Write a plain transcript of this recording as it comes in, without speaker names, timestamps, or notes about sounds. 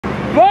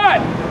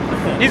But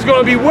he's going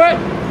to be what?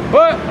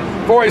 But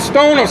for a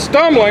stone of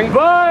stumbling.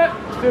 But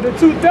to the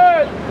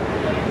 2/3,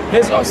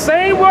 his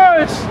same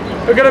words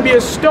are going to be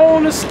a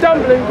stone of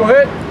stumbling. Go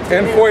ahead.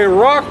 And for a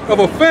rock of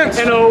offense.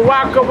 And a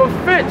rock of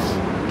offense.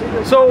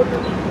 So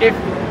if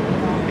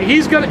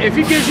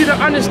he gives you the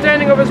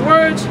understanding of his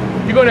words,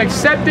 you're going to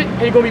accept it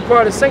and you're going to be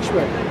part of the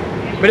sanctuary.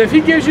 But if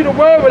he gives you the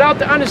word without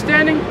the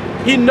understanding,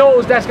 he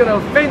knows that's going to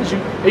offend you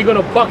and you're going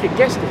to buck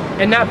against it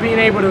and not being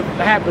able to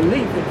have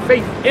belief and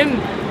faith in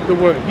the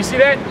word. You see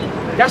that?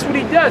 That's what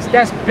he does.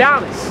 That's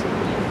balance.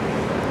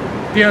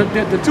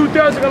 The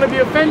 2/3 are going to be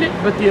offended,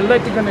 but the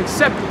elect are going to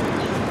accept it.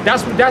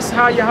 That's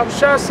how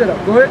Yahawashi set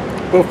up. Go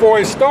ahead. But for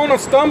a stone of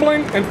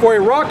stumbling and for a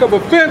rock of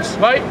offense,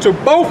 right, to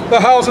both the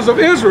houses of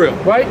Israel.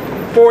 Right.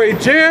 For a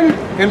gin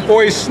and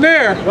for a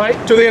snare, right,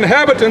 to the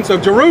inhabitants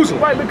of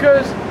Jerusalem. Right,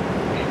 because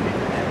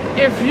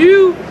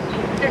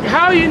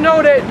how you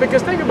know that?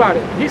 Because think about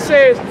it. He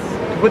says,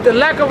 with the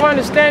lack of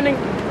understanding,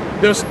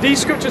 these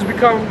scriptures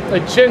become a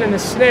gin and a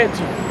snare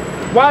to you.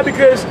 Why?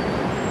 Because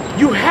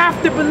you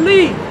have to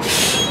believe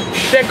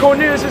that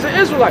Cornelius is an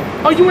Israelite,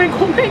 or you ain't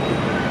gonna make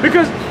it.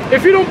 Because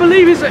if you don't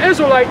believe he's an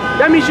Israelite,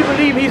 that means you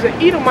believe he's an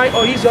Edomite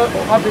or he's of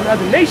the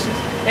other nations.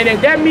 And then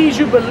that means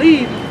you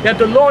believe that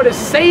the Lord is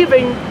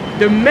saving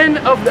the men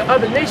of the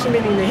other nation,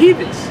 meaning the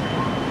heathens.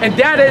 And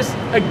that is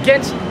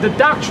against the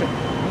doctrine.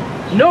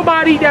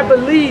 Nobody that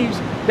believes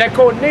that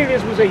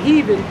Cornelius was a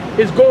heathen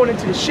is going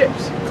into the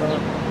ships.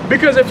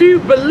 Because if you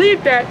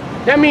believe that,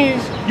 that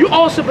means you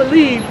also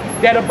believe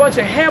that a bunch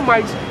of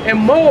Hamites and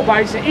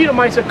Moabites and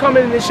Edomites are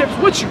coming in the ships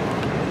with you.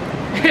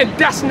 And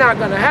that's not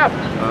going to happen.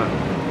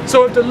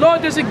 So if the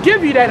Lord doesn't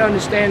give you that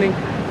understanding,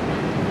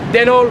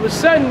 then all of a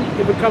sudden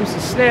it becomes a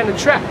snare and a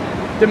trap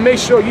to make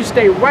sure you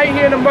stay right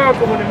here in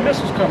America when the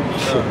missiles come.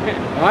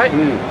 All right?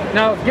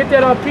 Now get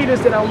that on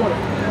Peters that I wanted.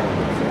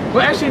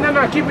 Well, actually,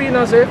 no, keep reading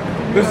Isaiah.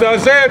 This is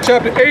Isaiah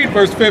chapter 8,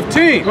 verse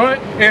 15. Right.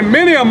 And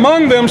many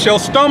among them shall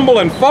stumble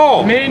and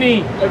fall.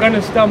 Many are going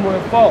to stumble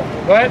and fall.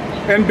 Right?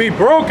 And be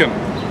broken,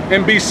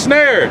 and be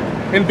snared,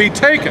 and be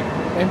taken.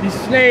 And be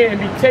snared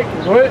and be taken.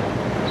 Right?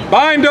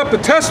 Bind up the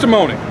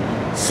testimony.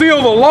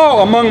 Seal the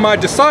law among my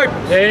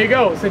disciples. There you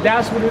go. So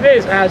that's what it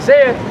is.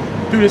 Isaiah,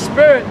 through the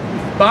Spirit,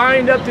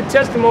 bind up the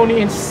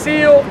testimony and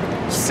seal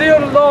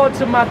the law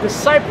to my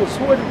disciples.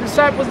 Who are the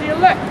disciples? The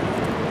elect.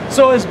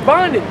 So it's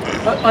bonded.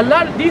 A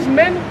lot of these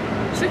men,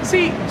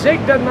 see,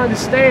 Jake doesn't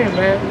understand,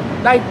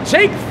 man. Like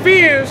Jake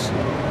fears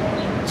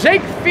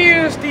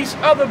these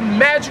other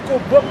magical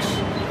books.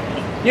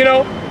 You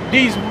know,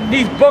 these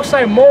books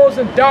like Moles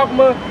and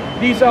Dogma.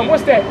 These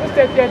what's that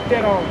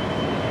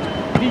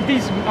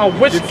these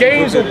witch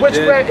games or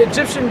witchcraft,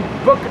 Egyptian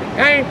book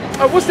game.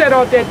 What's that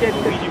out there?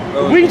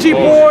 Ouija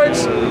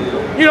boards.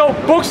 You know,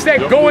 books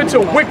that go into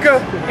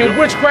Wicca and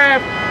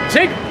witchcraft.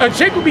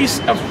 Jake would be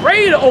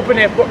afraid to open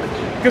that book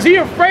because he's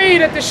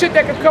afraid that the shit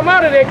that could come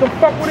out of there can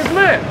fuck with his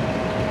mind.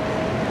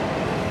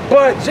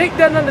 But Jake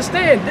doesn't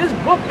understand. This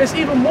book is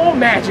even more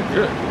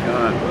magical.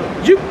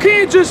 You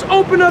can't just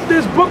open up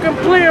this book and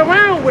play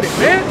around with it,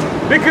 man.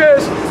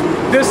 Because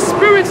the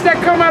spirits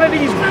that come out of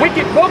these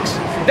wicked books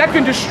that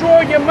can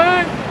destroy your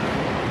mind,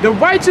 the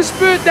righteous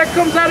spirit that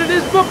comes out of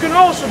this book can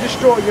also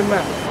destroy your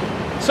mind.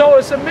 So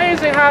it's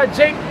amazing how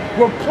Jake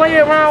will play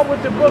around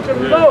with the book of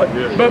the Lord,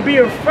 but be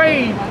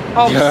afraid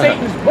of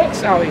Satan's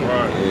books out here.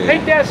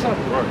 Ain't that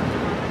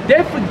something?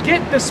 They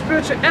forget the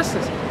spiritual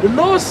essence. The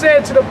Lord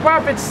said to the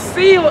prophet,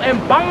 seal and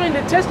bind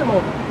the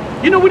testimony.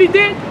 You know what he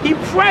did? He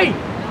prayed.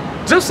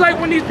 Just like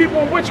when these people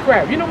in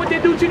witchcraft, you know what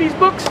they do to these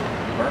books?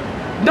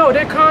 No,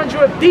 they conjure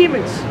up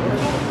demons.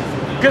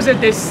 Because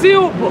if they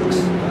seal books,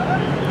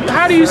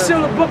 how do you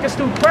seal a book? It's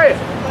through prayer.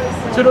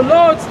 So the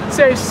Lord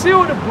says,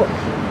 seal the book.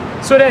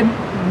 So that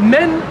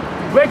men,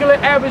 regular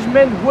average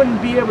men,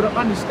 wouldn't be able to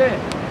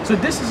understand. So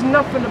this is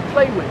nothing to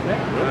play with,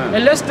 man.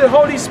 Unless the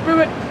Holy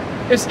Spirit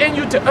is in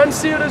you to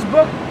unseal this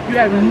book, you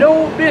have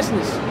no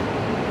business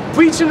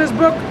preaching this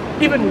book,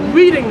 even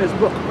reading this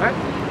book, right?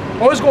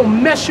 Or it's gonna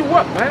mess you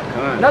up, man.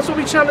 And that's what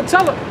we're trying to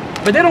tell them.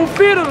 But they don't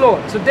fear the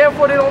Lord, so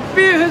therefore they don't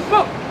fear his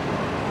book.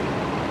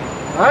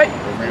 All right?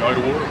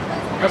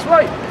 That's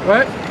right,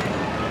 right?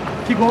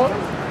 Keep going.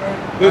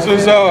 This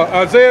is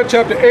Isaiah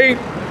chapter 8,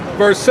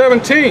 verse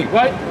 17.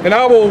 Right. And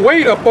I will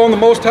wait upon the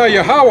Most High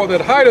Yahweh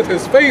that hideth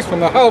his face from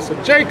the house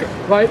of Jacob.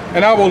 Right.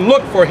 And I will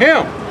look for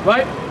him.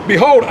 Right.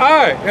 Behold,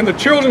 I and the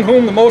children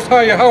whom the Most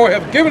High Yahweh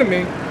hath given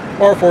me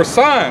are for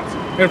signs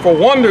and for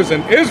wonders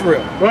in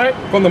Israel. Right.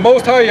 From the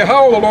Most High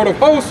Yahweh, the Lord of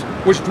hosts,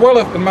 which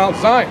dwelleth in Mount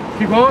Zion.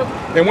 Keep going.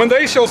 And when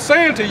they shall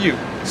say unto you,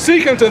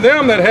 seek unto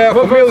them that have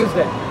what verse is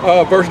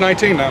that? Verse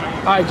 19 now.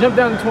 All right, jump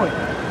down to 20.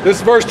 This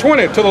is verse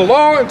 20. To the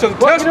law and to the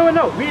testament.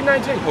 No, read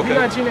 19. Okay. Read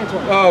 19 and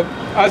 20.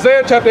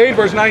 Isaiah chapter 8,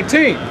 verse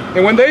 19.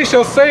 And when they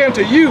shall say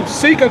unto you,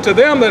 seek unto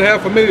them that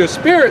have familiar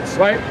spirits,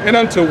 right, and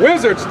unto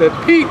wizards that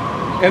peep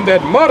and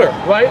that mutter,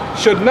 right,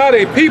 should not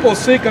a people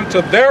seek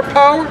unto their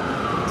power?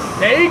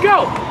 There you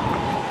go.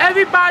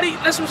 Everybody,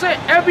 that's what I'm saying.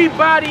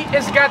 Everybody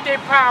has got their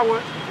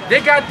power. They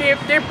got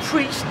their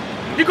priest.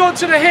 You go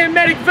to the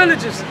Hamitic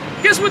villages.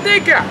 Guess what they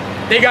got?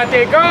 They got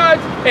their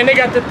guards, and they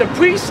got the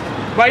priest,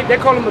 right? They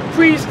call them the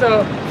priest,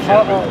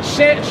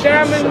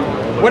 shaman,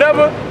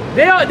 whatever.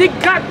 They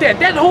got that.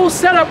 That whole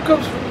setup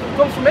comes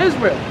from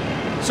Israel.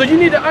 So you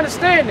need to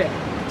understand that.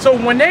 So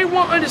when they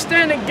want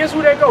understanding, guess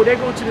who they go? They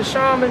go to the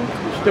shaman,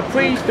 the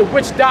priest, the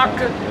witch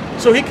doctor,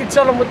 so he can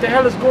tell them what the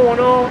hell is going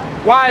on.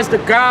 Why is the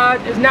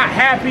God is not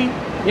happy?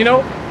 You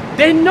know,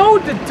 they know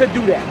to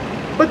do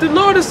that. But the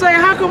Lord is saying,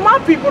 how come my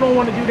people don't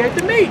want to do that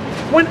to me?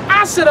 When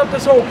I set up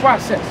this whole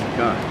process,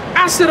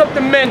 I set up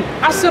the men,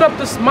 I set up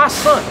my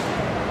son,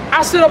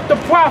 I set up the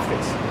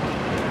prophets,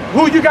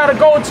 who you got to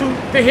go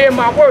to hear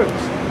my words.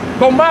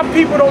 But my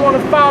people don't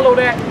want to follow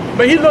that.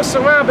 But he looks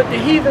around, but the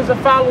heathens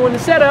are following the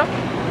setup.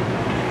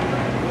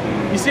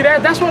 You see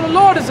that? That's why the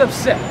Lord is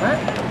upset,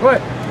 right? Go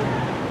ahead.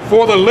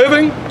 For the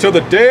living to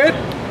the dead,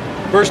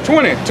 verse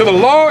 20, to the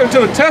law and to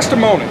the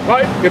testimony.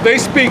 Right. If they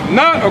speak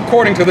not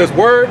according to this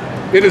word,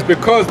 it is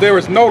because there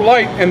is no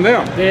light in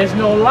them. There's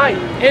no light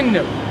in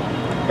them.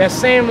 That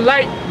same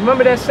light,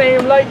 remember that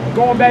same light,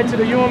 going back to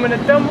the Urim and the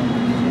Thummim?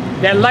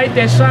 That light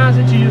that shines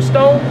into your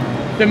stone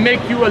to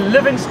make you a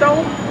living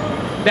stone?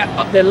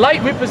 That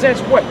light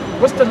represents what?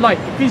 What's the light?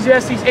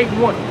 Ecclesiastes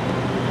 8:1.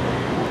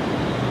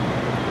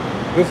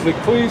 This is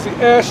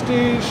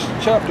Ecclesiastes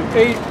chapter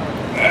 8,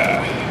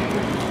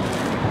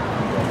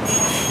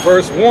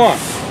 verse 1.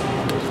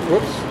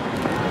 Whoops.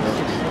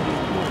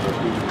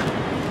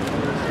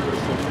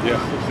 Yeah,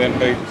 10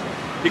 pages.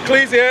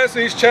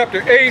 Ecclesiastes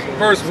chapter 8,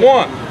 verse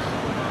 1.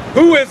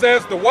 Who is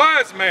as the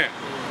wise man,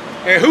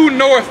 and who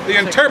knoweth the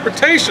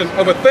interpretation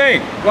of a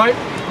thing? Right.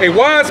 A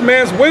wise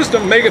man's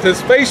wisdom maketh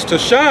his face to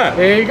shine.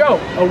 There you go.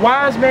 A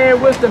wise man's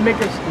wisdom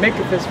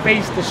maketh his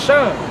face to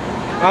shine.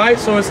 All right.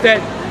 So it's that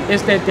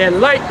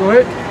light. Go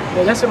ahead.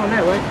 Yeah, that's it on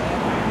that, right?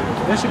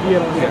 That should be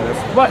it on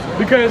there. But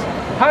because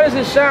how does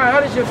it shine? How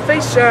does your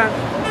face shine?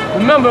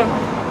 Remember,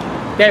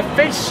 that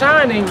face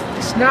shining,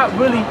 it's not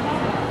really.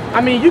 I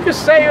mean, you can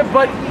say it,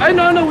 but I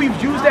know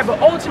we've used that, but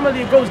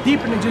ultimately it goes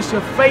deeper than just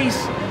your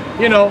face,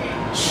 you know,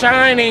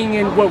 shining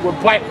and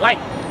with bright light.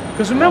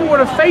 Because remember what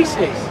a face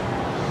is.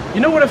 You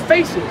know what a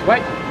face is,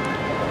 right?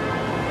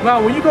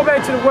 Well, when you go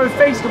back to the word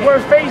face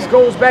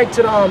goes back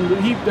to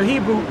the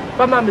Hebrew, if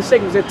I'm not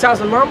mistaken, was it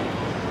tazalam?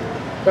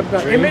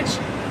 The image?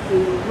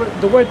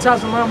 The word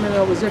tazalam,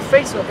 was it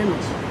face or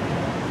image?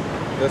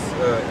 That's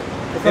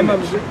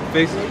image.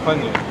 Face is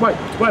panya. Right,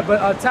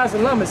 but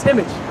tazalam is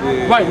image.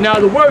 Yeah. Right, now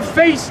the word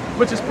face,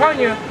 which is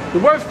panya, the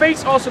word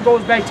face also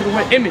goes back to the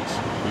word image.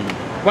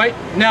 Right,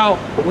 now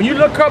when you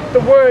look up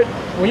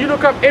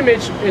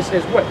image,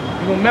 is what?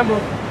 You remember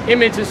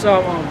image is,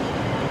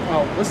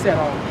 what's that?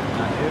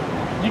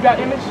 You got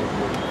image?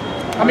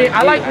 I mean,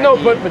 I like, no,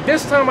 but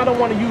this time I don't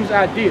want to use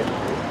idea.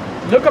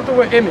 Look up the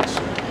word image.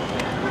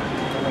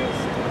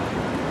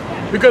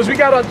 Because we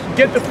gotta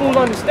get the full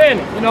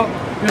understanding, you know.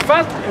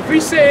 If we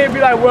say it, be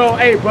like, well,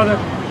 hey, brother,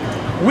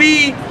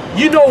 we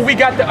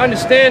got the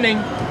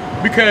understanding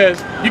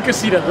because you can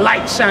see the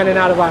light shining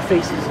out of our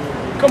faces.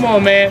 Come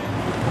on, man.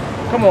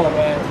 Come on,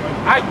 man.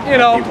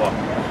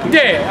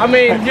 Yeah, I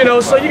mean, you know,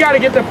 so you got to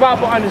get the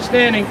proper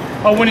understanding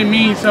of what it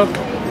means of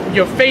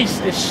your face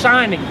is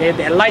shining,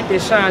 that light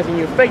that shines in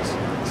your face.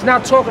 It's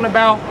not talking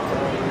about,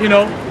 you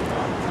know,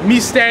 me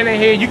standing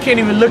here, you can't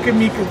even look at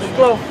me because it's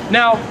close.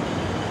 Now,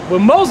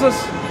 with Moses,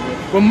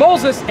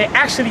 it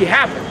actually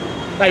happened.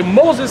 Like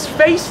Moses'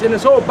 face and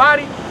his whole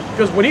body,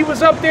 because when he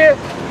was up there,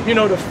 you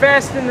know, the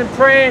fasting and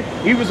praying,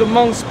 he was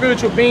among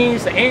spiritual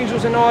beings, the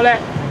angels and all that.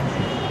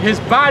 His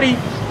body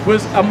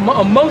was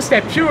amongst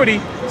that purity,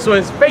 so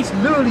his face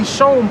literally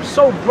shone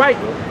so bright,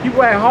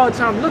 people had a hard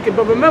time looking.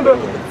 But remember,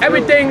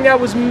 everything that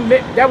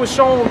was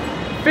shown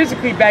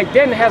physically back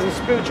then has a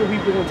spiritual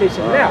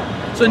representation now.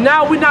 So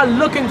now we're not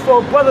looking for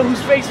a brother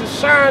whose face is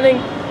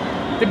shining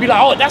to be like,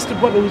 oh, that's the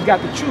brother who's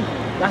got the truth.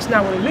 That's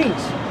not what it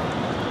means.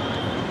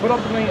 Put up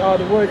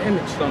the word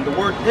image. So the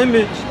word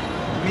image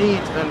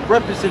means a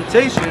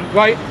representation,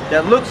 right,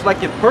 that looks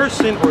like a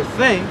person or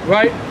thing.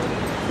 Right.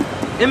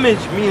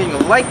 Image meaning a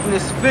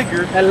likeness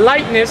figure. A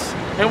likeness,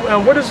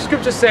 and what does the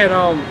scripture say?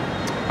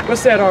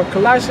 What's that?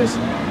 Colossians.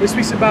 It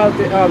speaks about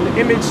the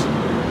image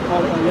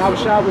of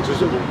Yahawashi, which is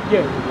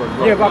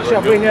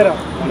Yahawashi. Bring that up.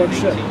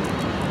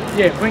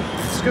 Yeah, bring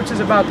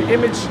scriptures about the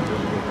image.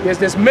 Yes,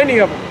 there's many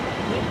of them,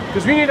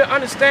 because we need to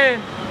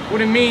understand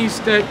what it means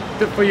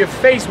for your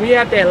face when you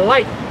have that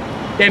light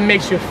that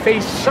makes your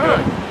face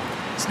shine.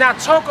 It's not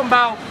talking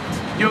about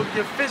your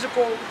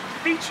physical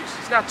features.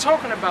 It's not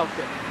talking about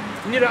that.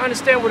 You need to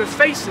understand what a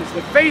face is.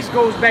 The face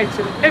goes back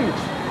to the image.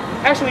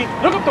 Actually,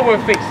 look up the word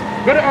face.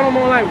 Go to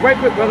Animal Online right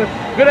quick, brother.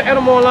 Go to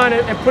Animal Online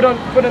and put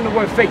in the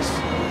word face.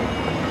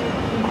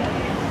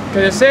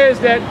 Because it says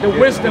that the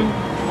wisdom,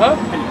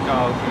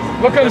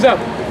 what comes up?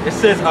 It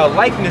says a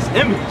likeness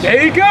image.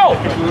 There you go.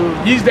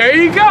 There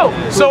you go.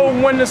 So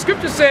when the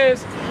scripture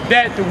says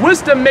that the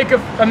wisdom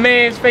maketh a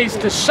man's face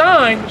to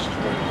shine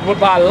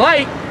by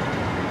light,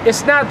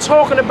 it's not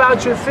talking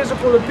about your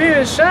physical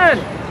appearance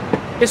shining.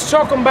 It's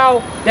talking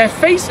about, that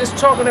face is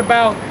talking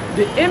about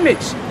the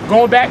image.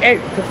 Going back, hey,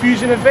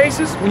 confusion of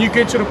faces, when you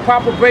get to the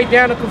proper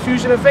breakdown of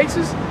confusion of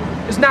faces,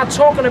 It's not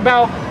talking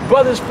about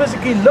brothers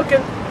physically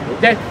looking.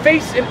 That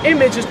face and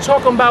image is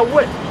talking about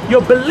what?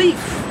 Your belief.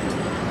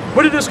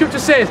 What did the scripture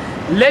says?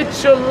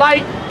 Let your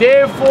light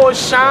therefore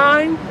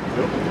shine.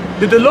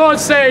 Did the Lord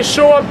say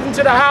show up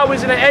into the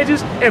highways and the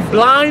edges and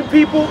blind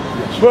people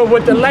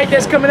with the light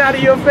that's coming out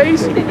of your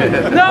face?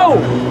 No.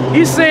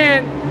 He's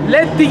saying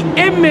let the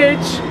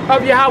image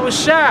of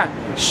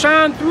Yahawashi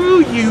shine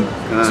through you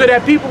so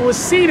that people will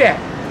see that.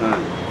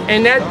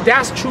 And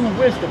that's true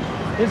wisdom.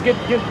 Let's get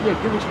what you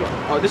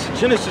got. Oh, this is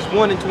Genesis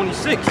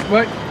 1:26.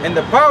 What? And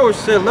the power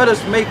said, let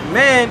us make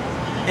man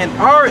in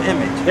our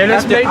image,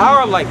 after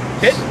our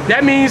likeness.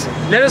 That means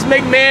let us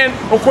make man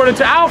according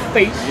to our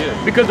face,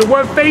 because the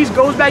word face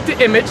goes back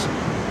to image.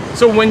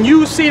 So when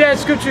you see that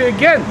scripture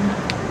again,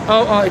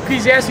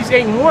 Ecclesiastes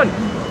 8:1,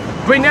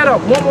 bring that up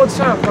one more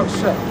time.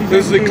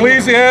 This is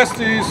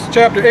Ecclesiastes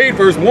chapter 8,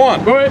 verse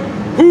 1. Go ahead.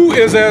 Who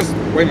is as,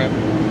 wait a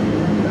minute.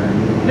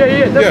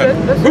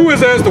 That's who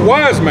is as the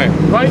wise man?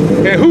 Right.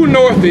 And who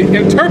knoweth the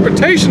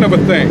interpretation of a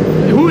thing?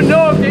 Who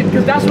knoweth it?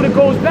 Because that's what it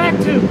goes back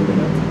to.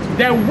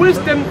 That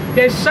wisdom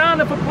that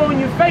shineth upon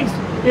your face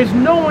is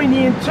knowing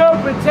the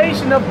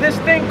interpretation of this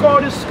thing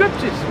called the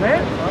scriptures,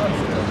 man.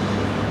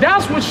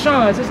 That's what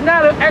shines. It's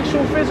not an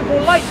actual physical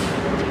light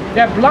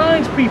that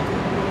blinds people,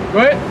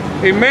 right?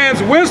 A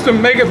man's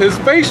wisdom maketh his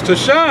face to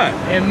shine.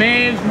 And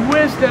man's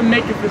wisdom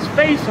maketh his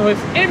face, or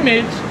his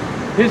image,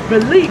 his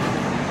belief.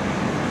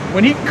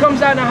 When he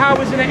comes out in the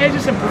highways and the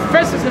edges and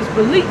professes his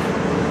belief,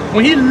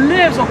 when he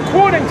lives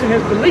according to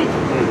his belief,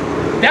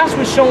 that's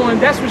what's showing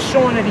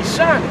that he's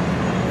shining.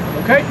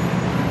 Okay?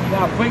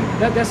 Now bring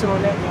that's it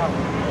on that now.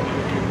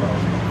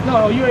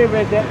 No, you ain't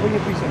read that. Bring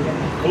your piece of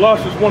that.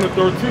 Colossians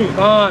 1:13.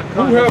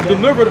 Who have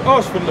delivered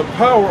us from the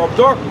power of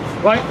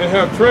darkness, right, and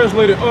have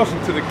translated us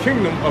into the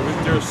kingdom of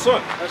his dear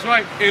Son. That's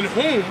right. In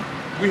whom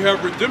we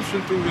have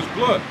redemption through his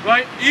blood,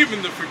 right,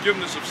 even the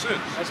forgiveness of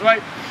sins. That's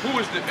right. Who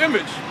is the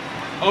image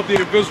of the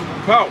invisible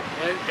power.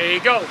 There you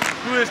go.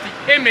 Who is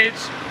the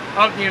image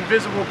of the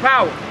invisible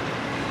power.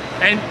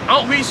 And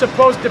aren't we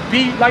supposed to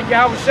be like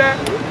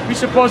Yahawashi? We're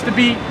supposed to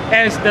be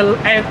as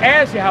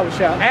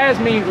Yahawashi. As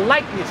means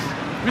likeness.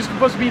 We're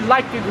supposed to be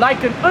likened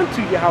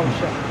unto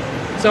Yahawashi.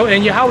 So,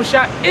 and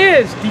Yahawashi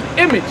is the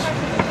image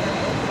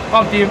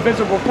of the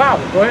invisible power.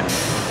 Go ahead.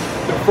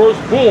 The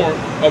firstborn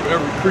of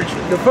every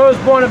creature. The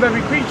firstborn of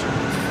every creature.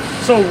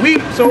 So we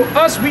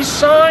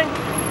shine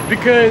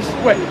because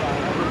what?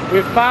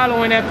 We're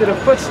following after the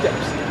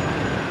footsteps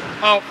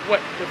of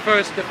what? The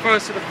first of the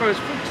first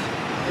fruits.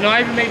 You know,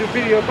 I even made a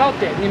video about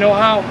that. You know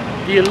how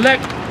the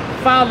elect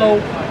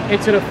follow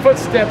into the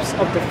footsteps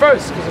of the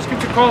first, because the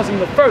scripture calls them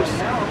the first.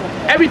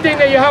 Everything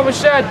that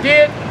Yahawashi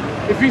did,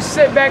 if you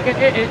sit back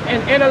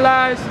and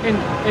analyze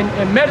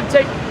and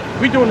meditate,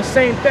 we're doing the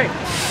same thing.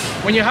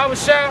 When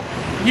Yahawashi,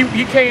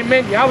 he came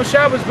in,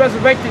 Yahawashi was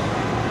resurrected.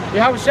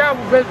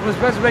 Yahawashi was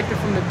resurrected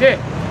from the dead.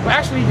 But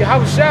actually,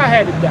 Yahawashi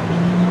had to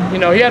die. You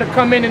know, he had to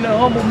come in a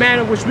humble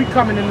manner, which we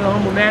come in a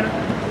humble manner.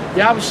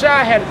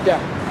 Yahawashi had to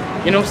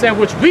die. You know what I'm saying?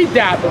 Which we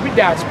died, but we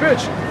died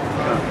spiritually.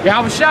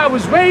 Yahawashi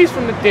was raised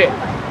from the dead,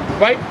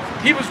 right?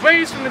 He was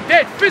raised from the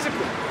dead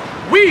physically.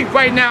 We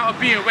right now are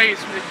being raised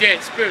from the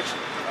dead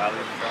spiritually.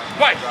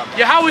 Right.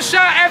 Yahawashi,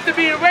 after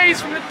being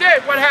raised from the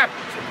dead, what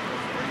happened?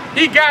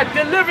 He got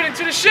delivered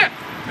into the ship.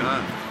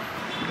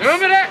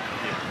 Remember that?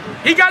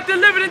 He got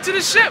delivered into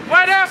the ship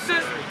right after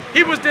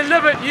he was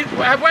delivered,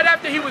 right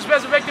after he was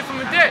resurrected from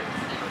the dead.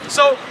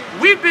 So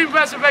we've been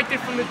resurrected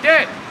from the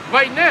dead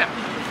right now.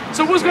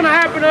 So what's going to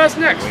happen to us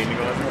next?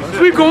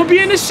 We're going to be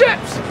in the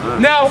ships.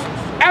 Now,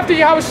 after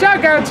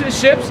Yahawashi got into the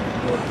ships,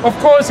 of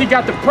course, he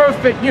got the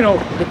perfect, you know,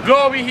 the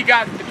glory, he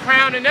got the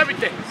crown and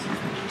everything.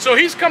 So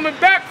he's coming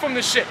back from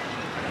the ship.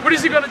 What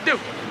is he going to do?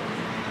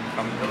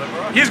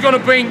 He's going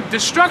to bring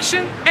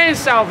destruction and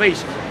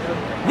salvation.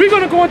 We're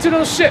going to go into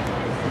those ships.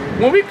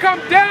 When we come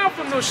down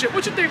from those ships,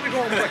 what you think we're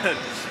going to bring?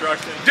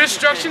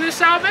 Destruction and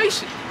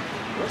salvation.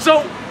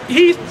 So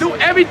he's through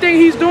everything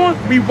he's doing,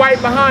 we right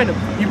behind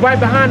him. We right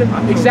behind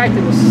him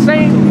exactly the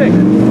same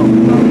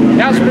thing.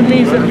 That's what it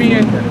means to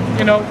being,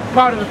 you know,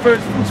 part of the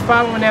first fruits,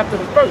 following after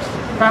the first,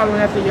 following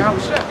after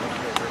Yahawashi.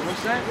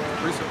 What's that?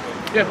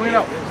 Yeah, bring it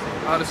up.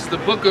 This is the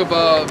book of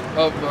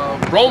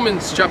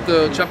Romans,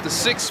 chapter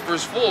 6,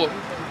 verse 4.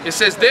 It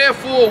says,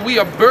 therefore we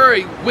are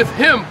buried with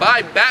him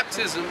by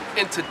baptism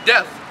into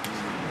death,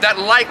 that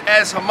like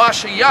as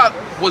Hamashiach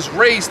was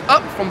raised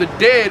up from the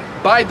dead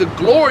by the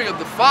glory of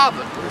the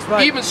Father,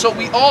 right, even so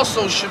we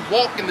also should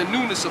walk in the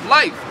newness of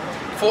life.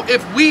 For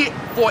if we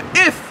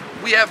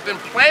have been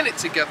planted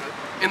together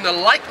in the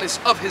likeness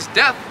of his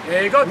death,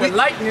 there you go, the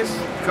likeness,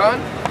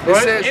 it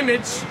says,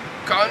 image,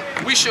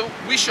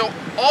 we shall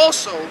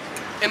also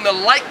in the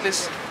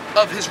likeness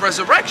of his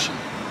resurrection.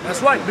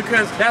 That's right,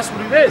 because that's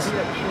what it is.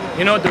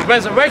 You know, the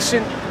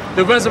resurrection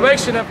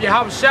of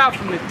Yahawashi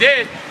from the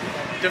dead,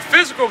 the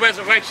physical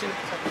resurrection,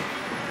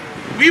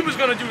 we was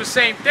going to do the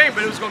same thing,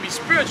 but it was going to be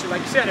spiritual.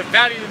 Like you said, the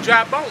valley of the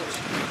dry bones.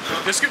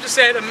 The scripture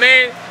said a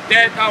man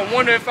that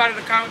wandereth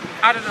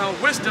out of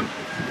the wisdom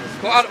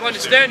or out of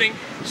understanding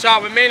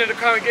shall remain in the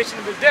congregation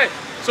of the dead.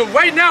 So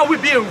right now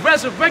we're being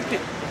resurrected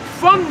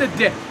from the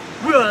dead.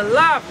 We're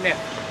alive now.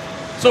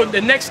 So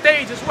the next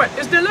stage is what?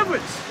 It's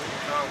deliverance.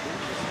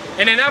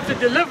 And then after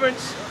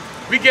deliverance,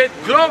 we get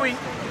glory,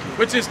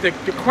 which is the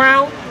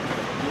crown.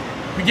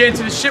 We get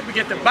into the ship, we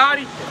get the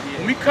body.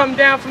 When we come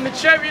down from the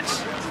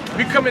chariots,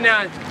 we're coming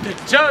down to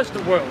judge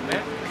the world,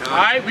 man. All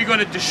right, we're going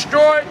to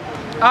destroy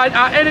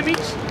our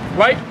enemies,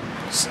 right?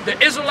 The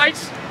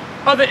Israelites,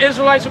 other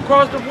Israelites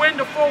across the wind,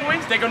 the four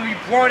winds, they're going to be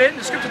brought in.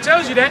 The scripture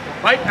tells you that,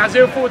 right?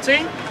 Isaiah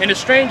 14, and the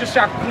strangers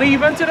shall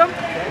cleave unto them.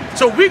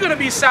 So we're going to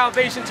be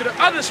salvation to the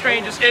other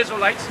strangers,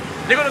 Israelites.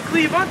 They're going to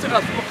cleave unto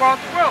us from across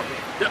the world.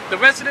 The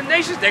rest of the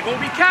nations, they're going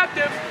to be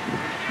captive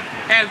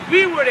as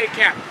we were their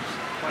captives.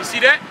 You see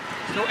that?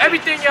 So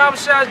everything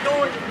Yahawashi is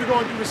doing, we're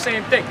going to do the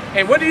same thing.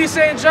 And what did he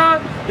say in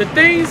John? The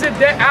things that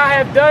I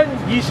have done,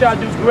 ye shall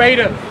do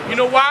greater. You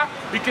know why?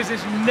 Because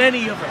there's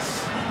many of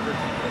us.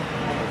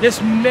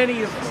 There's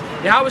many of us.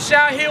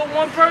 Yahawashi healed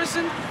one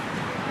person.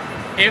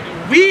 If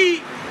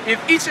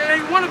each and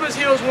every one of us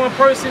heals one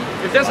person,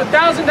 if there's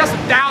 1,000, that's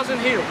 1,000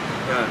 healed.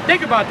 Yeah.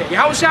 Think about that.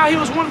 Yahawashi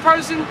heals one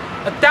person,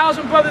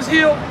 1,000 brothers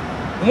heal,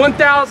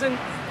 1,000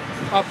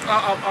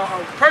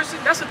 person,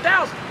 that's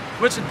 1,000.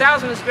 Which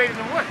 1,000 is greater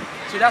than one.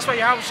 So that's why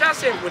Yahawashi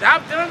said, what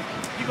I've done,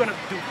 you're going to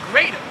do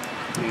greater.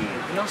 You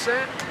know what I'm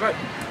saying? Right.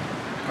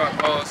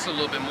 It's a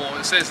little bit more.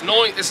 It says,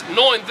 knowing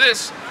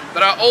this,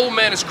 that our old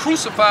man is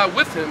crucified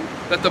with him,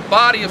 that the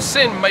body of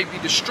sin might be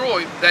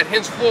destroyed, that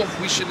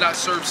henceforth we should not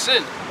serve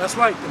sin. That's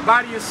right. The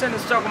body of sin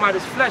is talking about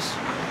his flesh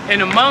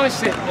and the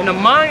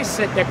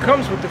mindset that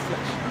comes with the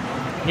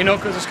flesh. You know,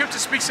 because the scripture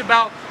speaks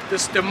about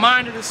the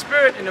mind of the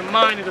spirit and the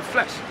mind of the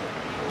flesh.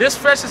 This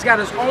flesh has got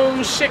its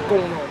own shit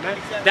going on, man.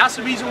 That's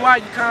the reason why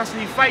you're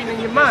constantly fighting in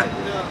your mind.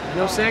 You know what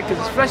I'm saying? Because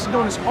this flesh is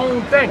doing its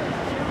own thing.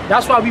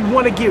 That's why we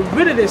want to get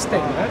rid of this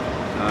thing, man.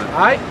 All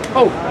right?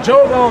 Oh,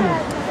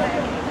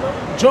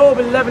 Job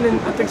 11 and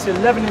I think it's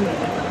 11 and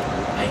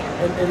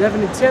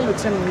 10 or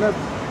 10 and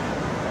 11.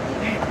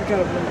 Damn, we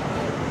got to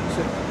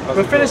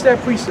but finish that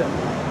precept.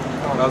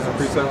 That was a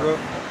precept, bro?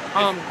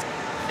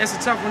 It's a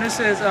tough one. It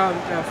says,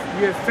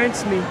 you have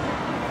fenced me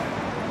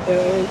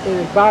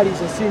in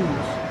bodies and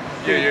sinews.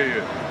 Yeah.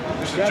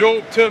 This is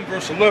Job 10,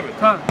 verse 11.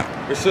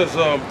 It says,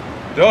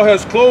 thou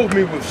hast clothed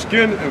me with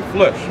skin and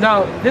flesh.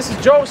 Now, this is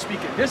Job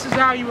speaking. This is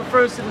how he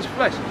refers to this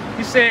flesh.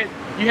 He said,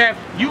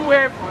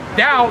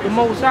 thou, the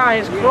Most High,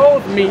 has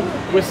clothed me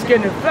with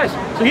skin and flesh.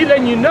 So he's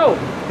letting you know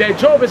that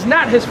Job is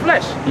not his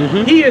flesh.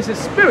 He is his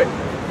spirit.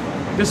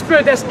 The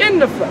spirit that's in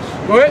the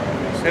flesh. Go ahead.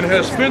 And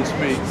has fenced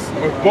me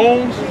with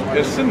bones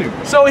and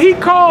sinews. So he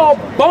called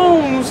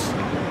bones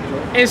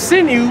and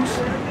sinews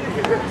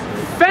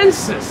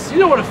fences. You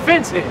know what a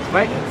fence is,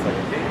 right?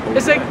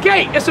 It's a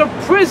gate. It's a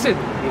prison.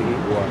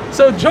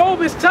 So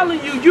Job is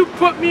telling you, you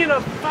put me in a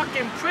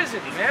fucking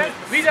prison, man.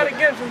 Read that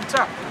again from the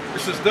top.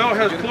 It says, thou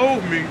hast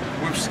clothed me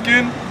with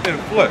skin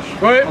and flesh.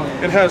 Go ahead.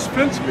 And has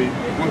fenced me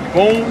with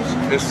bones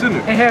and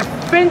sinews. And has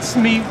fenced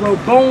me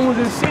with bones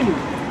and sinews.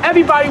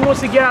 Everybody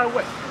wants to get out of the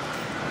way.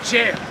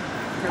 Jail.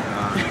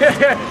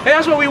 And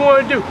that's what we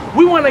want to do.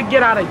 We want to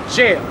get out of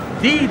jail.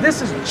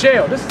 This is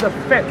jail. This is a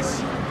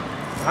fence.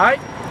 Alright?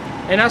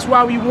 And that's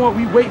why we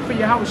wait for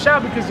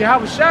Yahawashi, because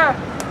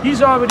Yahawashi,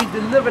 he's already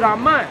delivered our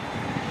mind.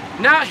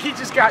 Now he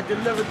just got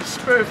delivered the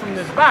spirit from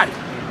this body.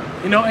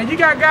 You know, and you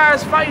got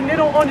guys fighting, they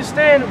don't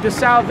understand the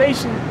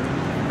salvation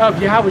of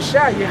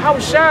Yahawashi.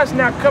 Yahawashi is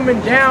not coming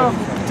down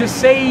to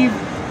save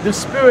the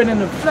spirit and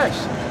the flesh.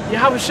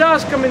 Yahawashi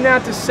is coming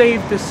down to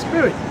save the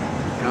spirit.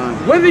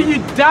 Whether you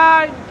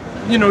die,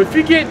 you know, if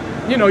you get,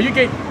 you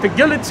get the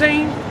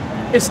guillotine,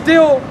 it's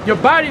still, your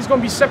body is going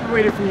to be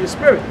separated from your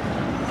spirit.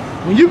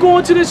 When you go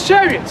into this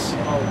chariots,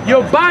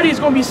 your body is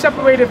going to be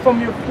separated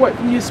from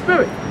your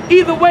spirit.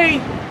 Either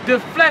way, the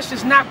flesh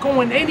is not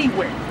going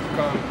anywhere.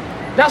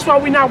 That's why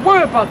we're not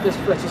worried about this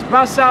flesh. It's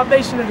about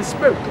salvation of the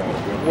spirit.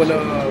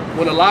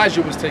 When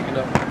Elijah was taken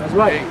up, that's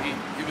right.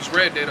 It was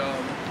read that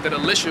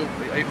Elisha,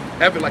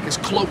 like his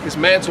cloak, his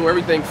mantle,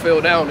 everything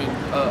fell down, and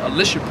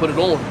Elisha put it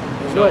on.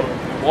 That's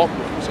right. Walked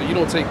with it. So you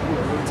don't take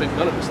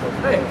none of this stuff.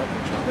 Hey.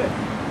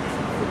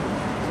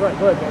 That's right.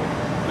 Go ahead, brother.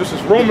 This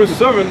is Romans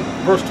 7,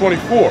 verse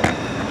 24.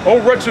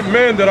 O wretched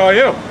man that I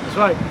am, that's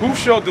right. Who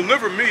shall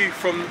deliver me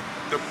from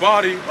the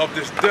body of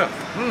this death?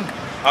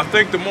 I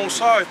thank the Most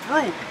High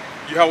through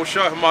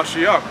Yahawashi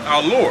HaMashiach,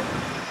 our Lord.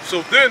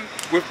 So then,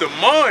 with the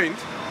mind,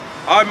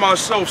 I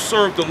myself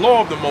serve the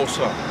law of the Most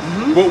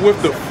High. But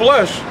with the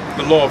flesh,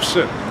 the law of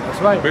sin. That's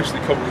right.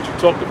 Basically cover what you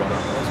talked about.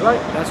 That's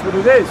right. That's what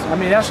it is. I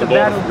mean, that's the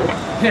battle.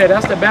 Yeah,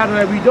 that's the battle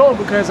that we're doing,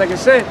 because, like I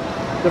said,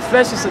 the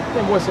flesh is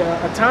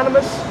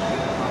autonomous.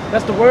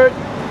 That's the word.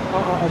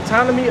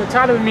 Autonomy.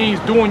 Autonomy means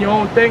doing your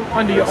own thing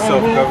under your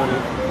own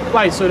rule.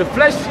 Right. So the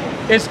flesh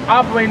is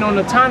operating on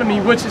autonomy,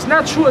 which is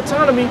not true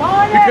autonomy,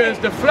 because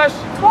the flesh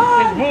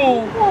is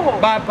ruled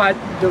by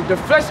the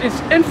flesh is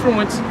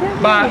influenced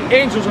by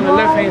angels on the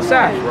left hand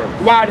side,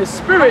 while the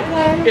spirit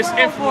is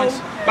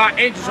influenced by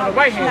angels on the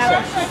right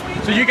hand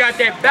side. So you got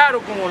that battle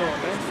going on,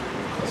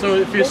 man. So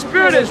if your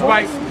spirit is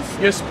right,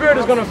 your spirit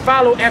is going to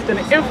follow after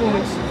the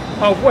influence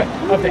of what?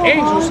 Of the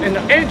angels, and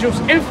the angels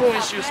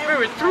influence your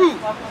spirit through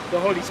the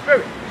Holy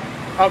Spirit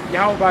of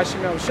Yahawashi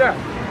Yahawashi.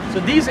 So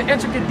these are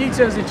intricate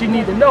details that you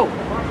need to know.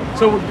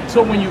 So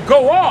when you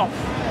go off,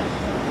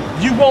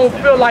 you won't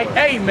feel like,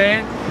 hey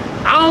man,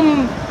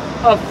 I'm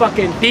a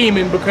fucking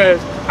demon because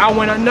I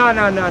went on. No.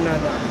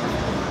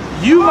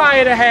 You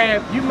had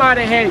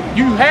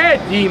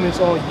demons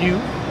on you,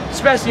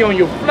 especially on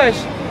your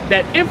flesh,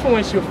 that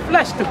influence your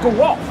flesh to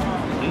go off.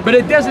 But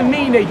it doesn't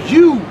mean that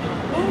you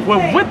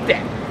were with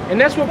that. And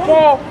that's what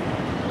Paul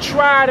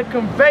tried to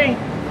convey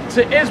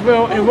to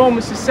Israel in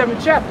Romans the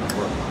 7th chapter.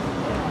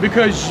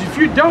 Because if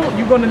you don't,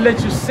 you're gonna let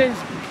your sins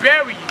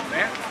bury you,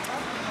 man.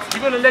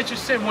 You're gonna let your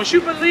sin. Once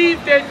you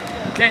believe that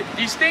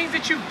these things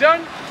that you've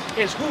done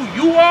is who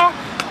you are,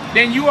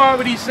 then you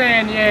already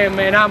saying, yeah,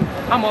 man,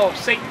 I'm all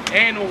Satan.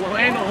 Ain't no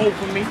hope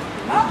for me.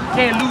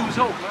 Can't lose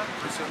hope, man.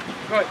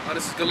 Go ahead.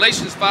 This is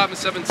Galatians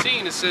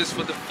 5:17. It says,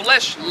 "For the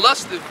flesh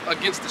lusteth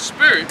against the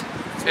spirit,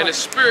 and the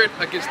spirit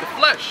against the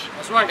flesh.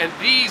 That's right. And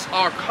these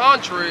are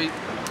contrary,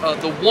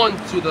 the one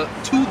to the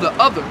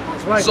other,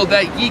 right. So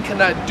that ye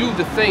cannot do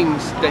the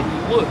things that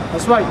ye would."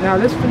 That's right. Now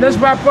let's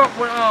wrap up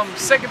with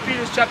 2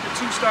 Peter chapter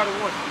 2, start at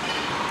 1.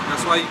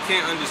 That's why you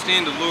can't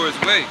understand the Lord's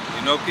way.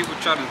 You know, people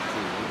try to.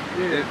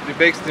 It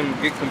makes them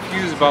get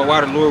confused about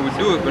why the Lord would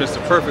do it, but it's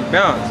the perfect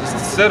balance. It's the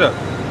setup.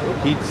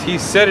 He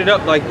set it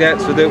up like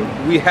that so that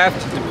we have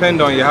to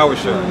depend on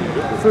Yahawashi.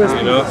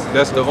 You know,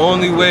 that's the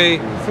only way.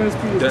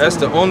 That's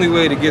the only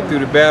way to get through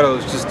the battle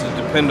is just to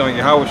depend on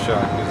Yahawashi.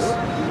 Because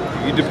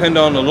if you depend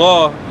on the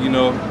law, you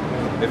know,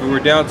 if it were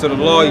down to the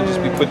law, you'd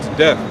just be put to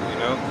death. You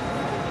know,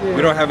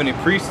 we don't have any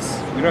priests.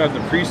 We don't have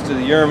the priests of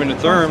the Urim and the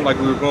Thummim like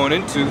we were going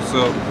into.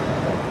 So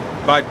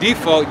by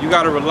default, you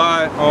got to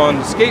rely on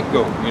the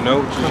scapegoat. You know,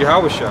 which is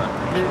Yahawashi.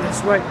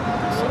 That's right.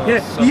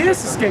 Yeah, he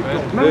is the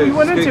scapegoat. Remember, we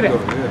went into that.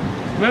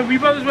 Remember, you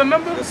brothers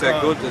remember? That's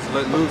that goat that's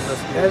let loose.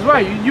 That's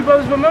right. You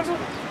brothers remember?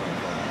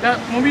 That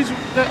when we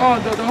the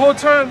whole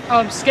term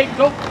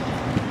scapegoat.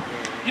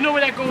 You know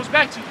where that goes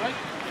back to, right?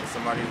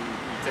 Somebody who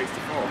takes the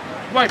fall.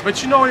 Right,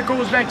 but you know it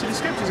goes back to the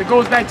scriptures. It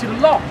goes back to the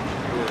law.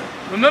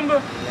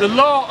 Remember the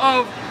law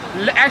of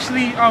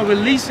actually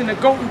releasing the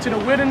goat into the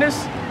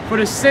wilderness for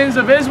the sins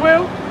of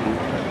Israel?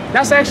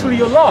 That's actually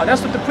a law.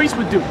 That's what the priests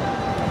would do.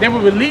 They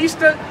would release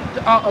a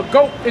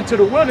goat into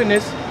the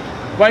wilderness,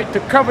 right, to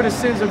cover the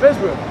sins of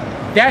Israel.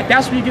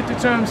 That's where you get the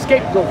term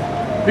scapegoat.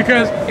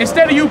 Because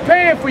instead of you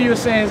paying for your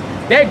sins,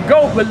 that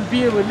goat will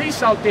be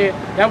released out there.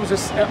 That was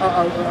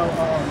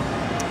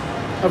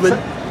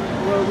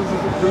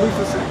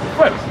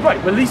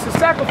Release a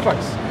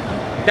sacrifice.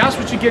 That's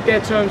what you get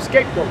that term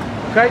scapegoat.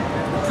 Okay?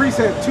 The priest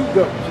had two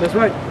goats. That's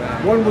right.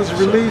 One was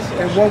released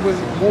and one was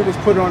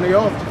put on the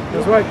altar.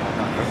 That's right.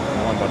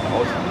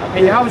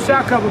 And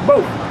Yahawashi covered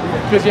both.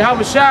 Because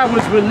Yahawashi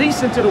was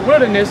released into the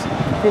wilderness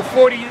for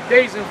 40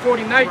 days and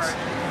 40 nights.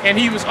 And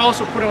he was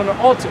also put on the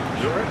altar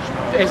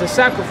as a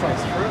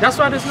sacrifice. That's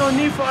why there's no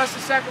need for us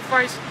to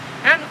sacrifice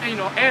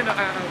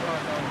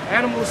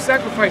animal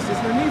sacrifice.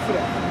 There's no need for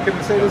that. Can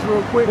I say this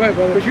real quick? Right,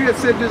 because you had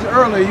said this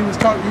earlier. You was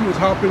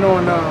hopping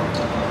on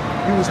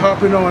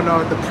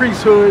the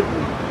priesthood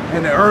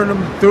and the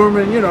Urim,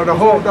 Thummim, you know, the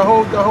whole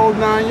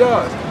 9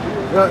 yards.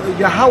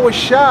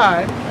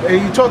 Yahawashi,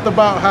 and you talked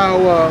about how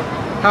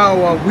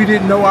we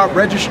didn't know our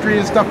registry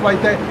and stuff like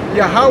that.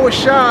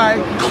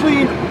 Yahawashi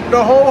cleaned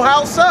the whole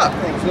house up.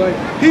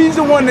 He's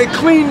the one that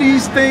cleaned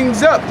these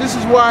things up. This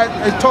is why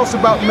it talks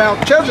about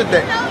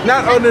Melchizedek,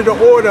 not under the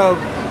order of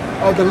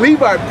the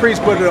Levite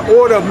priest, but the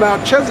order of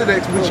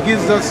Melchizedek, which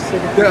gives us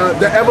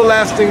the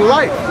everlasting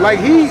life, like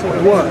he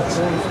was.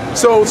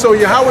 So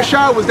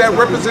Yahawashi was that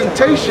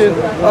representation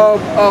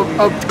of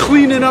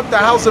cleaning up the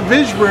house of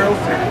Israel,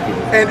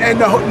 and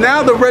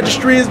now the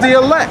registry is the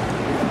elect.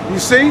 You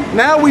see,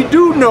 now we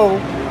do know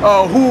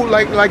who,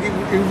 like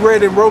you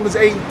read in Romans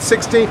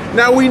 8:16.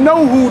 Now we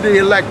know who the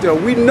elect are.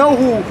 We know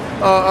who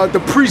the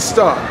priests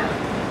are,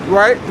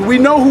 right? We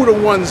know who the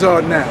ones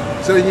are now.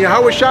 So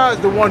Yahawashi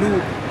is the one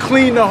who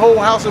cleaned the whole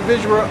house of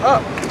Israel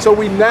up. So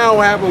we now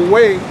have a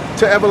way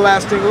to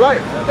everlasting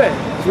life.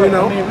 You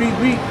know,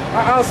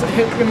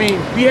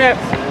 we have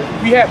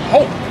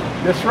hope.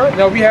 That's right.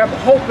 Now we have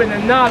hope in the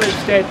knowledge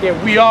that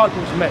we are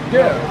those men.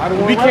 Yeah, I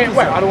don't want to I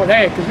don't want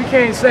to because we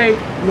can't say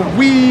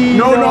we.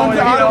 No, I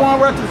don't want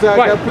to recognize.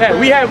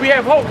 Right. Yeah, we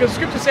have hope because the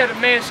scripture said the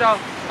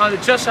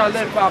just shall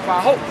live by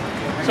hope.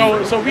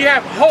 So we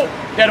have hope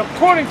that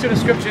according to the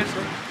scriptures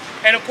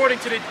and according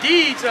to the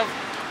deeds of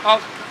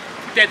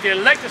that the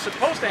elect are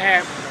supposed to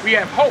have, we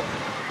have hope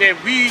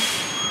that we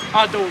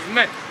are those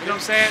men. You know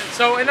what I'm saying?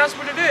 So, and that's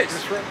what it is.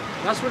 That's right.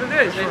 That's what it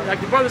is. And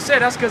like the brother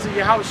said, that's because of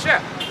Yahawashi.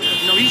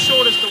 You know, he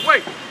showed us the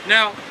way.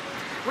 Now,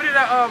 what did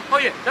I, oh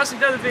yeah, that's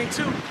another thing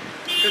too.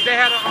 Because they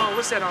had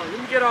what's that on? Let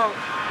me get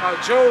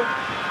Job,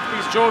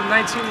 please, Job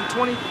 19 and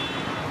 20.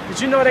 Did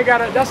you know they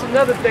got that's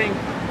another thing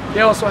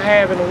they also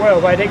have in the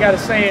world, right? They got a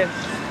saying,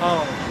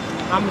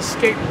 I'm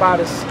escaped by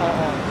the,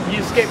 he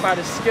escaped by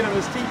the skin of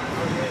his teeth.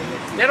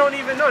 They don't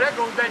even know, that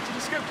goes back to the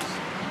scriptures.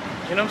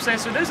 You know what I'm saying?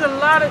 So there's a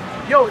lot of,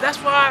 that's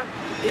why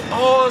it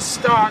all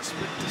starts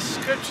with the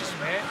scriptures,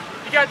 man.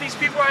 You got these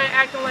people out here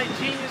acting like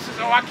geniuses.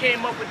 Oh, I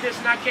came up with this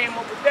and I came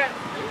up with that.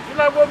 You're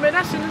like, well, man,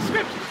 that's in the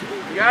scriptures.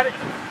 You got it?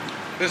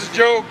 This is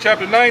Job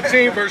chapter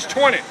 19, verse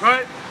 20.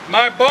 Right?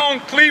 My bone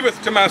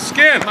cleaveth to my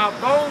skin, My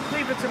bone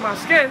cleaveth to my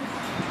skin.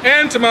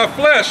 and to my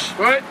flesh,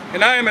 Right?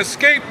 and I am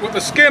escaped with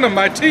the skin of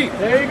my teeth.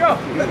 There you go.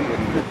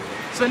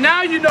 So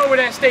now you know where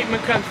that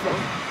statement comes from.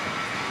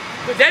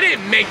 But they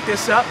didn't make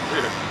this up.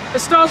 It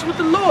starts with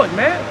the Lord,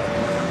 man.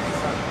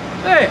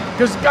 Yeah,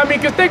 because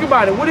think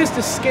about it. What is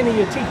the skin of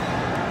your teeth?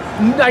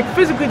 Like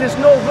physically, there's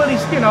no really,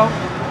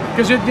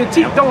 because your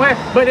teeth don't have.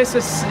 But it's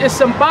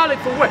symbolic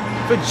for what?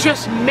 For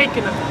just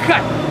making a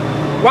cut.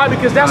 Why?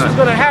 Because that's what's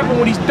gonna happen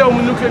when these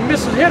thermal nuclear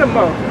missiles hit them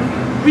all.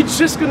 We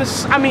just gonna.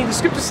 The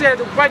scripture said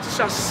the righteous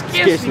shall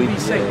scarcely be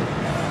saved,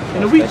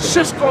 and we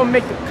just gonna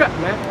make the cut,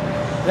 man.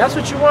 That's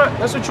what you want.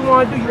 That's what you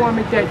want to do. You want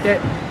to make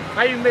that.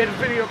 I even made a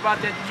video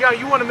about that. Yo,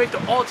 you want to make the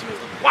ultimate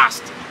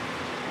roster,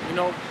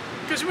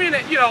 because we're in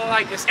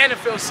like this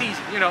NFL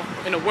season,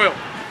 in the world.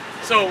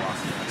 So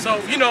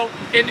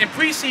in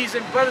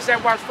preseason, brothers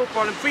that watch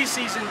football, in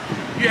preseason,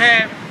 you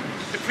have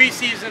the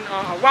preseason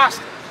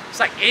roster.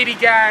 It's like 80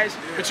 guys,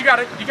 but you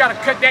gotta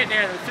cut that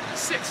down to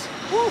 56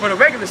 for the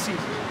regular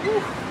season.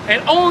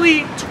 And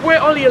only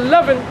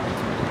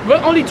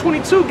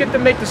 22 get to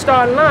make the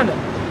starting lineup.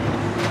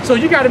 So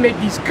you gotta make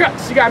these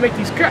cuts. You gotta make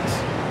these cuts.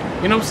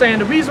 You know what I'm saying?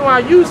 The reason why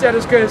I use that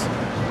is because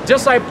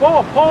just like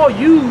Paul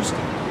used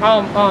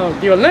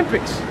the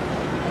Olympics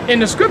in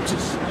the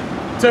scriptures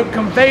to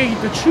convey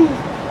the truth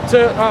to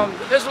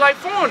the Israelite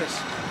foreigners.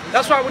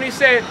 That's why when he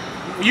said,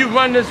 you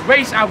run this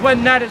race, I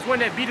run not as one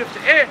that beat up the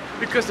air,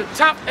 because the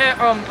top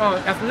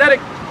athletic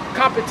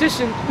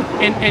competition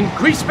in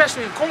Greece,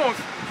 especially in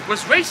Corinth,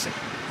 was racing,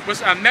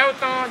 was a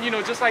marathon,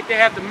 just like they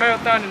have the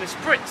marathon and the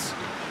sprints.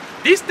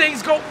 These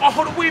things go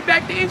all the way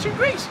back to ancient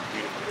Greece.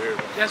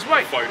 That's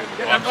right.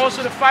 And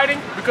also the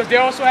fighting, because they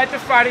also had the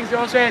fightings, they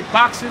also had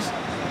boxes.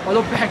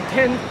 Although back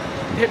then,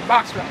 they had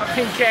box with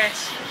pink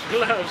cats,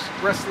 gloves,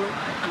 wrestling.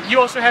 You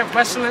also have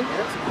wrestling.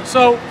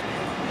 So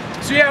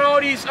you had all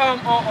these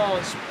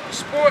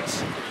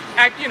sports,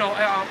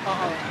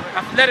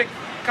 athletic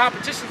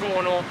competition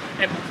going on,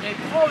 and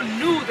Paul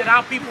knew that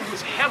our people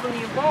was heavily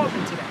involved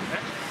into that,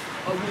 man.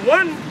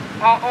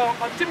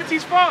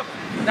 Timothy's father.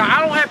 Now I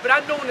don't have, but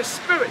I know in the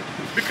spirit,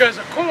 because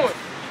of Corinth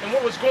and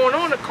what was going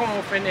on in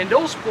Corinth and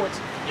those sports,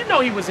 he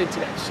was into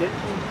that shit.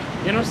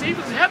 You know what I'm saying?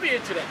 He was heavy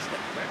into that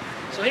stuff, man.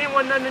 So he didn't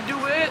want nothing to do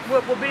with it,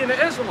 with being an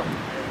Israelite.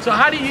 So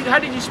how did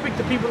you speak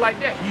to people like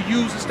that? You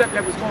use the stuff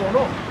that was going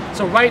on.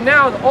 So right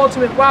now, the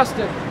ultimate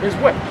roster is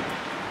what?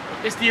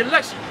 It's the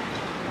election.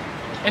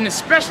 And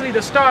especially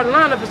the starting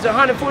lineup is the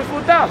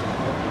 144,000.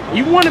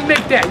 You want to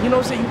make that, you know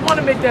what I'm saying? You want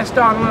to make that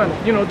starting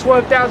lineup,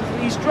 12,000 for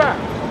each drive.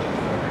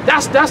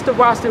 That's the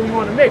roster we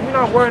want to make. We're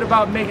not worried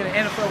about making an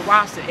NFL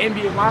roster,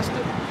 NBA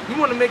roster. We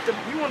want to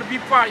be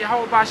part of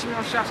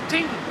Yahawashi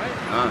team, right?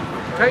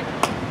 Okay?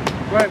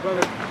 Go ahead,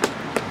 brother.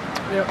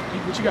 Yeah,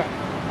 what you got?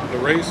 The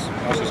race,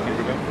 I'll just keep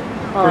it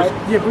up. All right,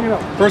 yeah, bring it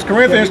up. 1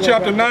 Corinthians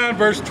chapter 9,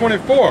 verse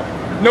 24.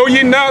 Know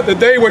ye not that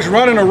they which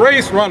run in a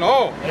race run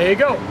all, There you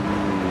go.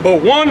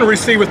 but one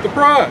receiveth the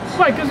prize?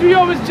 Right, because we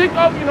always jig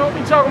up, we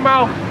talking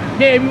about,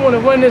 yeah, we want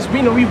to run this, we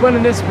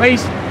running this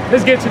race,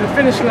 let's get to the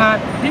finish line.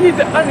 You need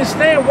to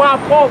understand why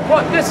Paul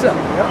brought this up.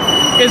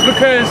 It's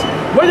because,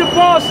 what did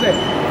Paul say?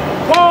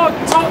 Paul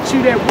taught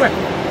you that way.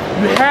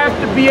 You have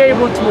to be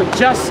able to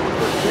adjust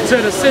to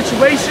the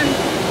situation,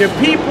 your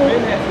people.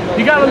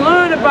 You got to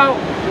learn about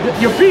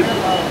your people.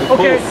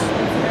 Okay?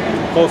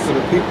 Pulse of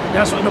the people.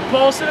 That's what the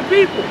pulse of the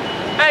people.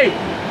 Hey,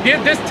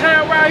 this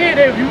time right here,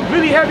 that you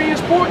really heavy in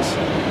sports,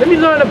 let me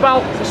learn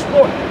about the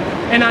sport.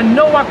 And I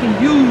know I can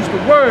use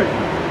the word,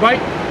 right?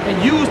 And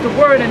use the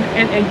word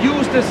and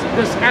use this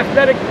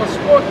athletic or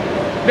sport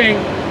thing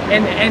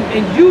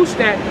and use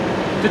that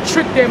to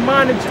trick their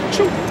mind into the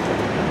truth.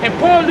 And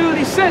Paul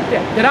literally said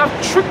that I've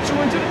tricked you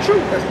into the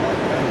truth.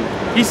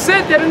 He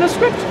said that in the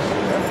scriptures.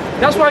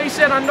 That's why he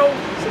said, I know,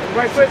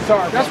 right quick,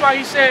 that's why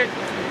he said,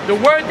 the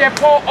word that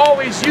Paul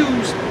always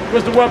used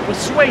was the word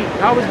persuade.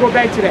 I always go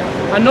back to that.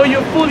 I know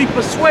you're fully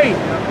persuaded.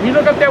 When you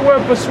look up that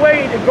word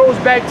persuade, it goes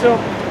back to,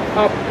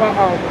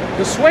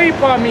 the sway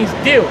part means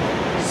deal,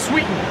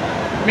 sweeten.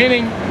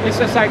 Meaning, it's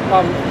just like,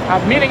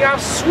 meaning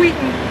I've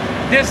sweetened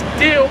this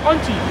deal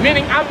unto you.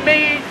 Meaning I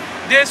made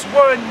this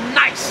word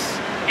nice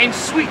and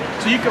sweet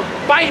so you can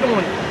bite on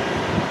it.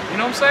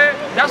 You know what I'm saying?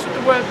 That's what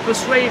the word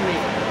persuade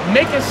means.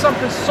 Making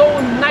something so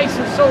nice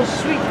and so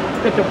sweet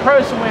that the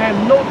person will have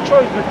no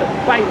choice but to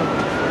bite on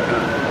it.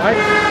 Right?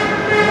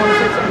 You want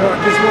to say something? I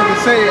just want to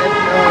say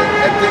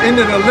at the end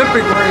of the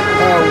Olympic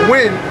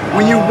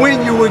when you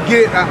win, you would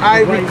get an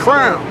ivory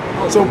crown.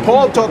 So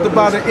Paul talked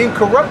about an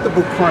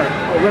incorruptible crown.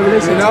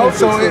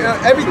 So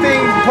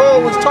everything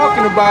Paul was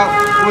talking about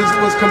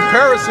was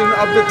comparison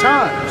of the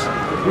times.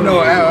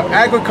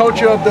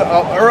 Agriculture of the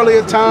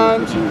earlier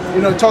times.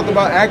 Talked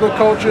about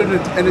agriculture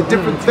and the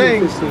different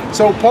things.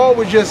 So Paul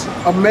was just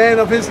a man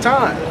of his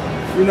time.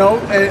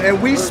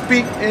 And we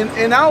speak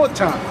in our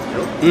time.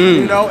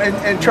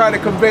 And try to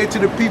convey to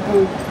the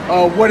people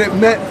what it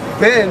meant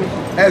then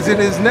as it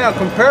is now,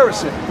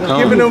 comparison,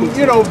 giving them,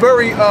 you know,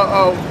 very,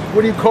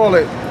 what do you call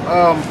it,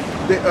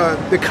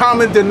 the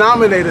common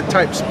denominator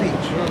type speech.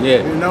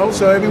 Yeah. You know,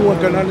 so everyone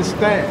can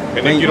understand.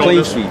 And they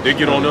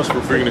get on us for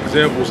bringing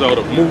examples out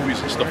of movies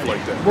and stuff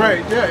like that.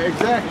 Right, yeah,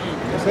 exactly.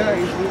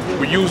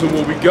 We're using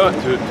what we got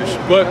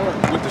but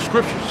with the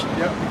scriptures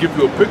to give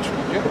you a picture.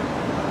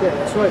 Yeah,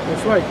 that's right,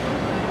 that's right.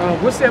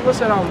 What's that,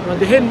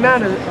 the hidden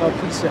manna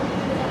precept?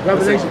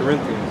 Revelation.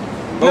 Corinthians.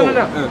 No.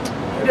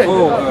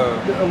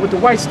 With the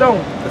white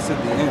stone. That's at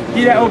the end.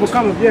 He that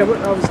overcometh. Yeah, what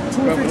was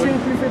 2:15,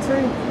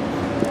 3:15?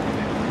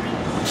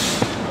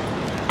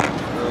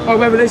 Oh,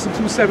 Revelation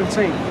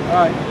 2:17. All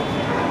right.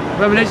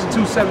 Revelation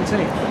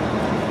 2:17.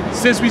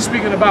 Since we're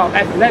speaking about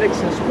athletics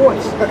and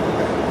sports,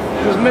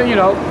 because, you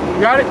know,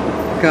 you got it?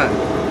 God.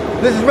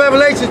 This is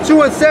Revelation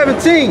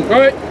 2:17.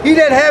 Right. He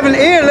that have an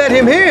ear, let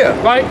him hear.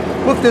 Right.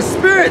 What the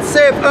Spirit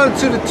saith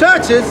unto the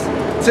churches,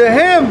 to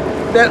him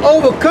that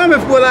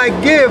overcometh will I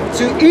give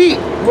to eat.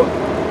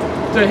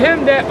 To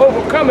him that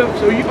overcometh,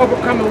 so you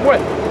overcoming what?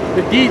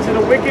 The deeds of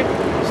the wicked,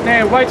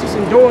 stand righteous,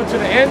 endure to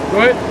the end. Go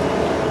ahead.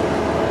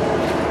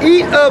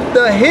 Eat of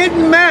the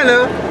hidden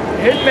manna.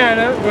 Hidden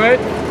manna, go ahead.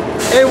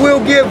 And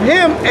we'll give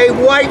him a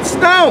white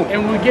stone.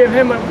 And we'll give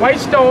him a white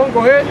stone,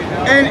 go ahead.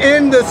 And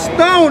in the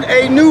stone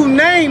a new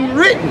name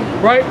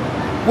written. Right.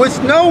 Which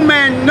no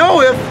man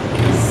knoweth,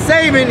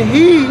 saving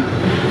he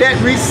that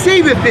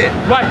receiveth it.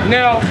 Right,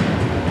 now,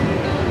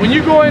 when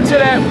you go into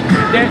that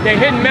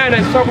hidden manna,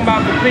 it's talking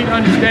about complete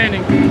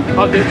understanding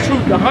of the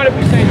truth, the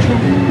 100%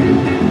 truth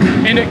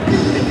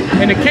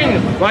in the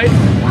kingdom, right?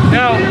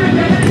 Now,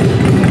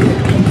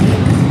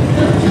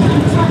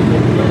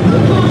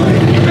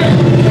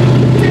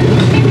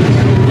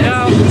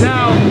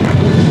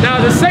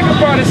 the second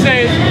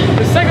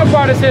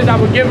part it says I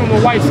will give him a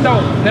white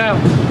stone. Now,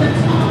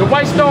 the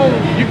white stone,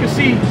 you can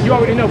see, you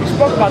already know, we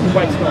spoke about the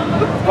white stone,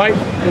 right?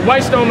 The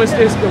white stone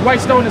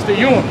is the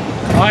Urim,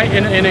 right?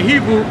 In the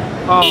Hebrew,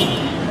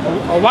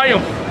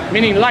 Orion,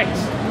 meaning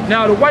lights.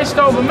 Now, the white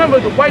stone, remember,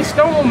 the white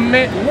stone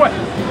meant what?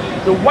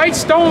 The white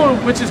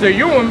stone, which is the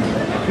Urim,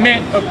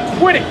 meant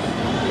acquitted.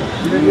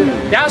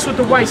 That's what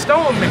the white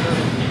stone meant.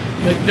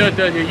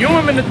 The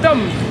Urim and the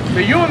Thummim,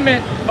 the Urim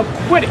meant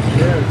acquitted.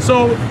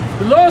 So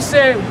the Lord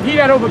said, he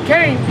that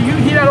overcame,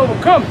 he that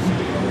overcomes,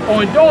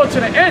 or endure to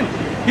the end,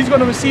 he's going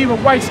to receive a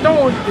white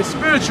stone, the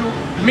spiritual,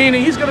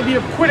 meaning he's going to be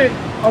acquitted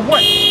of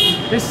what?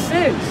 His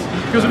sins.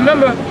 Because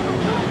remember,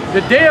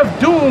 the day of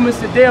doom is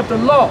the day of the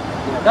law.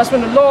 That's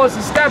when the law is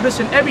established,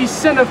 and every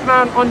sinner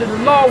found under the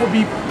law will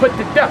be put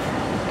to death.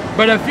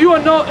 But if you're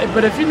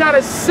not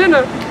a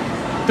sinner,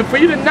 for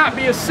you to not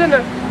be a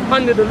sinner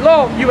under the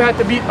law, you have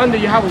to be under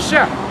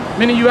Yahawashi,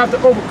 meaning you have to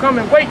overcome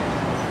and wait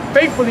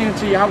faithfully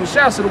unto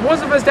Yahawashi. So the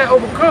ones of us that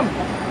overcome,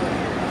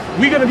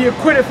 we're going to be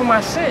acquitted from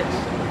our sins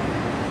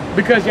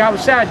because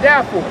Yahawashi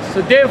died for us.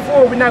 So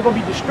therefore, we're not going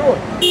to be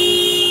destroyed.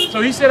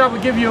 So he said, I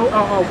would give you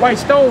a white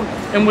stone,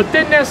 and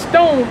within that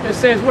stone, it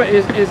says what?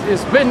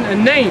 Is written a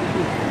name,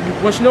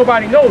 which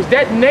nobody knows.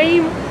 That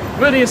name,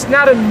 really, it's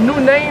not a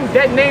new name.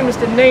 That name is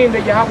the name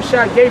that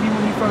Yahawashi gave you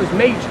when he first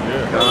made you.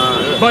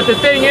 But the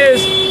thing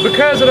is,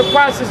 because of the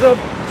process of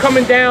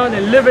coming down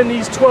and living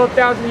these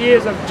 12,000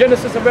 years of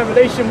Genesis and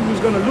Revelation, we was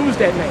going to lose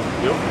that name.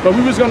 But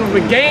we was going to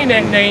regain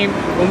that name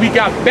when we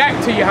got back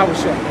to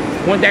Yahawashi.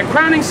 When that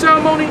crowning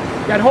ceremony,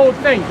 that whole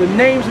thing, the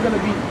names are going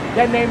to be,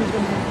 that name is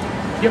going to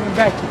be given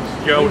back to us.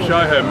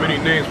 Yahawashi had many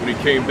names when he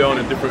came down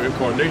in different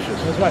incarnations.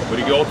 That's right. But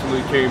he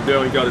ultimately came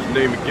down, he got his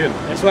name again.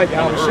 That's right,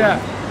 Yahawashi.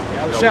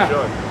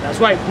 That's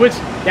right, which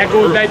that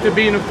goes back to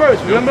being the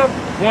first. Remember,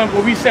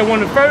 when we said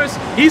one of the first,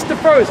 he's the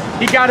first.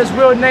 He got his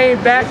real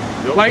name back,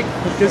 right?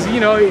 Because you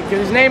know,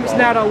 his name is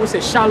not what's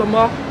it,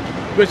 Shalomah,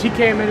 which he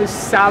came in as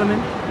Solomon,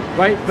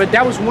 right? But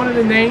that was one of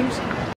the names.